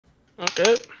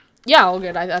Okay. Yeah, all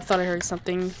good. I thought I heard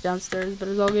something downstairs, but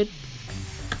it's all good.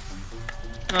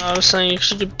 I was saying you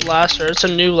should do Blaster. It's a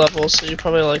new level, so you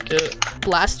probably like it.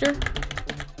 Blaster?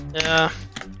 Yeah.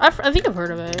 I think I've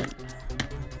heard of it.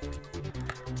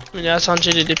 I mean, yeah, it's on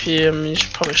gddp. I mean, you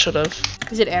probably should have.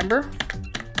 Is it Amber?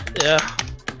 Yeah.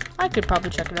 I could probably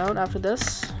check it out after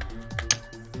this.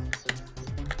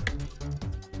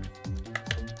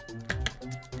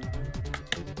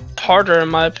 Harder in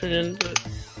my opinion, but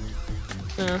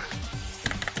yeah.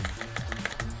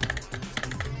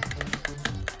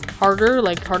 Harder?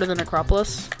 Like harder than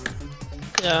Necropolis?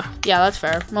 Yeah. Yeah, that's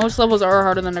fair. Most levels are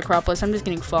harder than Necropolis. I'm just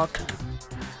getting fucked.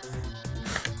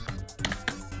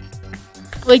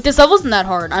 Like, this level isn't that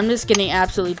hard. I'm just getting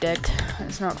absolutely dicked.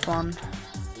 It's not fun.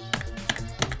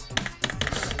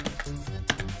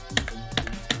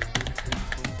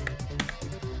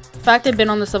 The fact I've been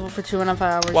on this level for 2.5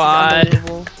 hours Why? is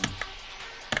unbelievable.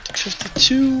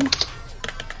 52.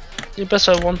 You best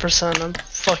have 1%. I'm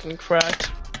fucking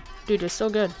cracked. Dude, it's so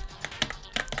good.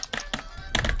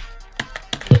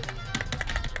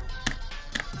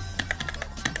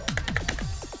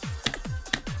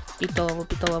 Beat the level,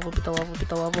 beat the level, beat the level, beat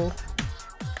the level.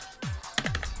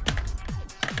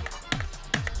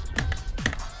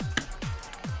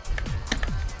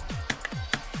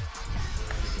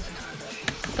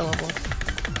 Beat the level.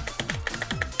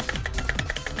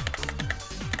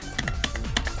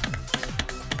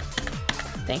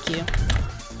 Thank you.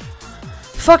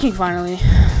 Fucking finally.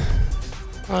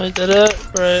 I did it,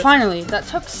 right? Finally, that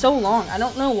took so long. I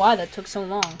don't know why that took so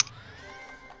long.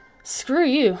 Screw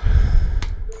you.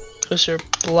 Cause you're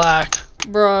black.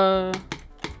 Bruh.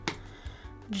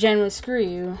 Genuinely screw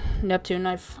you. Neptune,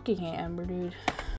 I fucking hate Amber, dude.